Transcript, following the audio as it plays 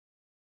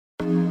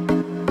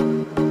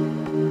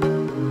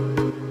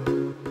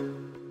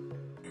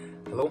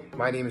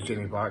My name is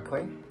Jamie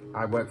Barclay.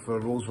 I work for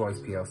Rolls-Royce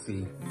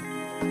PLC.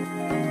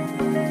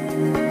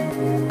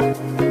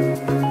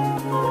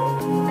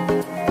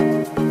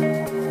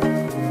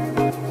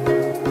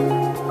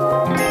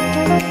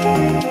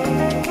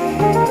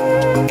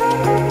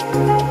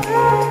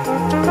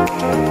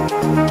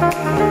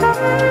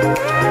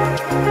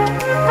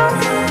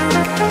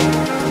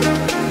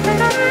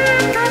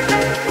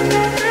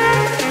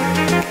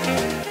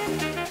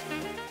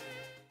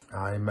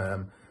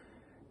 I'm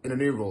in a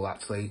new role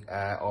actually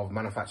of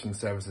manufacturing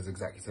services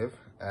executive.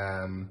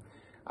 I'm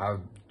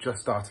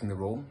just starting the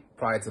role.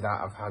 Prior to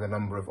that, I've had a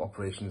number of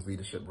operations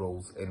leadership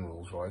roles in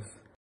Rolls-Royce.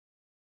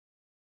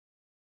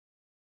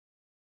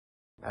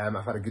 I've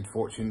had a good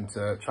fortune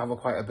to travel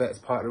quite a bit as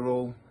part of the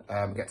role,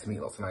 get to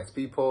meet lots of nice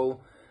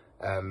people.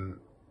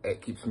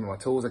 It keeps me on my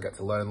toes, I get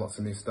to learn lots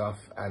of new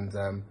stuff,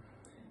 and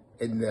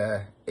in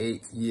the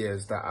 8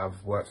 years that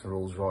I've worked for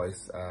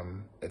Rolls-Royce,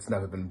 it's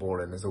never been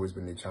boring. There's always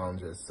been new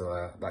challenges,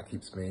 so that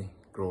keeps me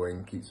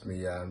growing, keeps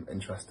me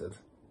interested.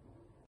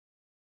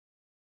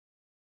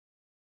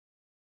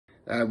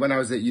 When I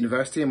was at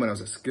university and when I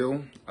was at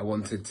school, I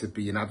wanted to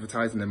be in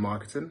advertising and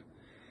marketing.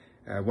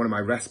 One of my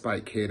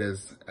respite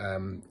cadres,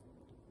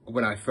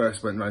 when I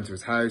first went round to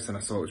his house and I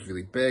saw it was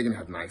really big and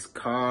had nice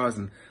cars,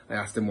 and I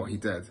asked him what he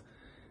did.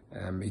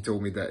 He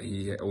told me that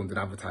he owned an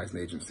advertising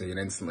agency, and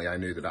instantly I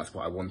knew that that's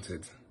what I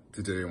wanted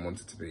to do and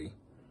wanted to be.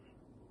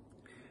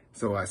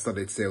 So I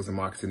studied sales and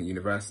marketing at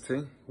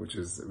university, which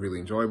was really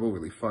enjoyable,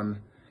 really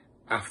fun.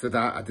 After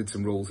that, I did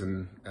some roles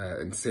in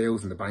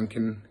sales in the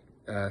banking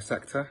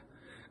sector.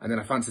 And then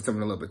I fancied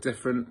something a little bit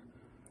different,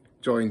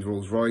 joined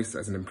Rolls-Royce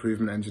as an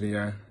improvement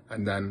engineer,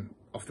 and then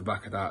off the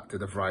back of that,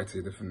 did a variety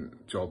of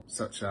different jobs,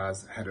 such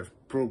as head of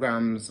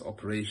programs,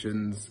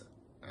 operations,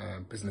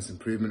 business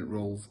improvement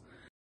roles.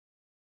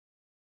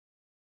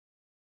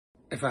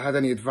 If I had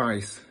any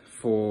advice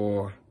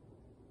for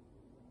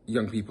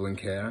young people in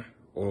care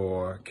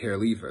or care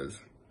leavers,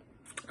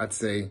 I'd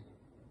say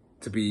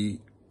to be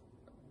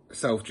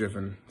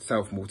self-driven,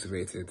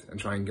 self-motivated, and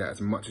try and get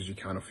as much as you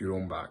can off your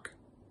own back.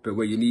 But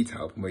where you need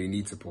help and where you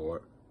need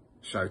support,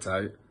 shout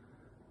out.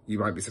 You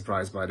might be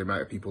surprised by the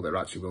amount of people that are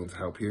actually willing to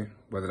help you,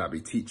 whether that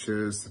be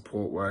teachers,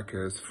 support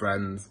workers,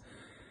 friends.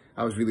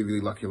 I was really,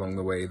 really lucky along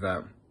the way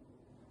that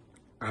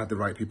I had the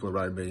right people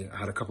around me. I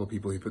had a couple of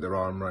people who put their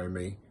arm around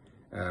me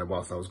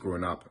whilst I was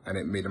growing up, and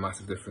it made a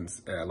massive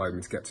difference. It allowed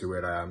me to get to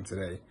where I am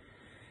today.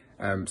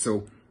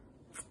 So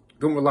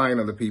don't rely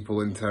on other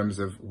people in terms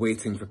of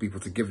waiting for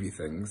people to give you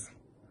things.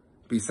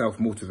 Be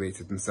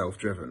self-motivated and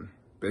self-driven.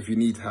 But if you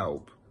need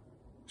help,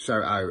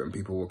 shout out and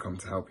people will come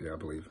to help you, I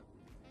believe.